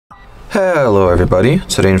Hello everybody,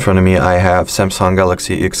 today in front of me I have Samsung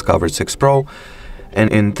Galaxy Xcover 6 Pro,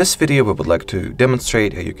 and in this video we would like to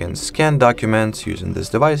demonstrate how you can scan documents using this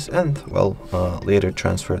device and, well, later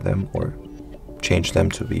transfer them or change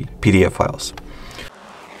them to be PDF files.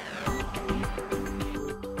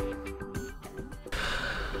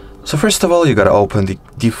 So first of all, you gotta open the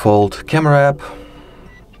default camera app,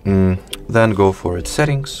 then go for its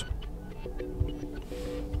settings.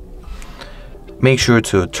 Make sure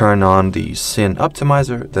to turn on the Scene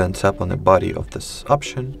Optimizer, then tap on the body of this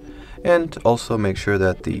option, and also make sure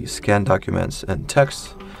that the Scan Documents and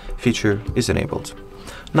Text feature is enabled.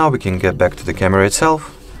 Now we can get back to the camera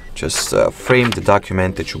itself. Just frame the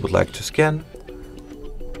document that you would like to scan.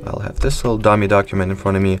 I'll have this little dummy document in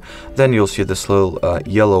front of me. Then you'll see this little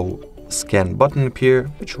yellow scan button appear,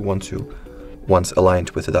 which you want to, once aligned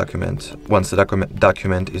with the document, once the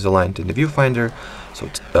document is aligned in the viewfinder.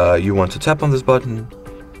 So you want to tap on this button,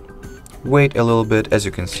 wait a little bit. As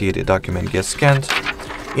you can see, the document gets scanned.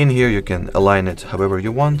 In here you can align it however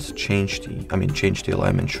you want, change the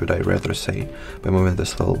alignment, should I rather say, by moving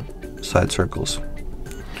this little side circles.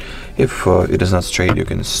 If it is not straight, you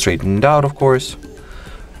can straighten it out, of course.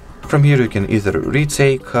 From here you can either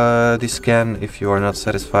retake the scan if you are not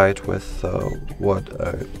satisfied with what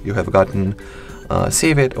you have gotten,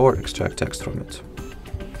 save it, or extract text from it.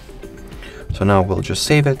 So now we'll just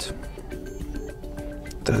save it.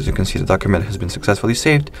 As you can see, the document has been successfully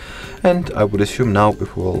saved, and I would assume now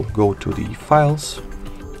if we'll go to the files,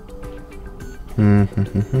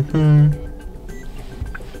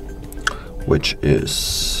 which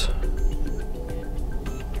is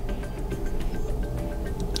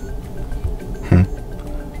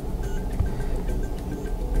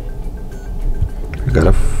I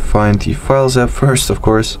gotta find the Files app first, of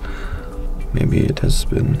course. Maybe it has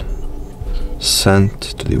been sent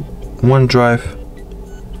to the OneDrive.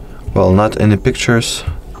 Well, not any pictures,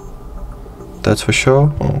 that's for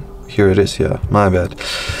sure. Oh, here it is, yeah, my bad.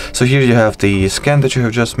 So here you have the scan that you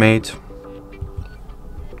have just made.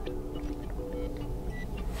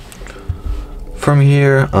 From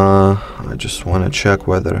here, I just want to check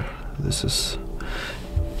whether this is...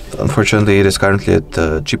 Unfortunately, it is currently at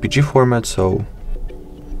GPG format, so...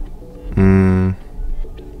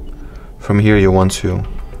 From here you want to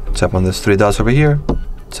tap on this three dots over here,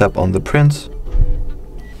 tap on the print,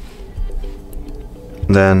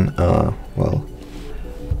 then well,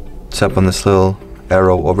 tap on this little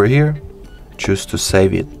arrow over here, choose to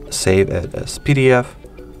save it as PDF,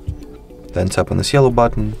 then tap on this yellow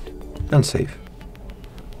button and save.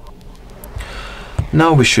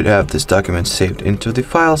 Now we should have this document saved into the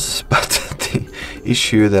files, but the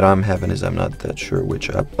issue that I'm having is I'm not that sure which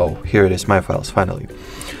app. Oh, here it is, My Files, finally.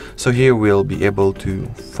 So here we'll be able to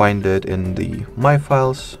find it in the My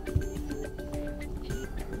Files.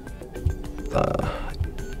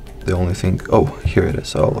 The only thing, oh, here it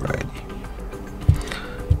is, alrighty.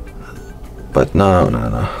 But no,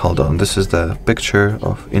 hold on. This is the picture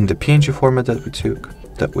of in the PNG format that we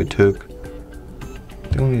took.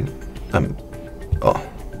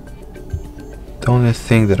 The only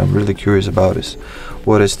thing that I'm really curious about is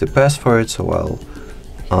what is the path for it. So well,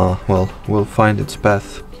 we'll find its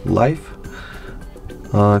path live.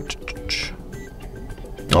 Oh,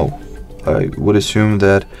 I would assume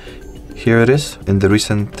that here it is in the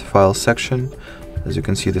recent files section. As you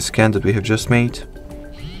can see, the scan that we have just made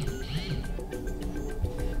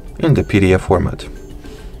in the PDF format.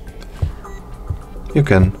 You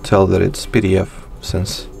can tell that it's PDF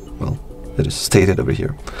since, well, it is stated over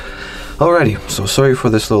here. Alrighty, so sorry for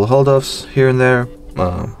this little hold-offs here and there,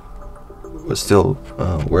 but still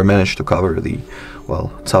we managed to cover the,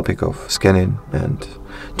 well, topic of scanning and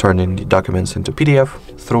turning the documents into PDF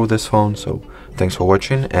through this phone. So thanks for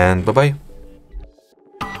watching, and bye-bye.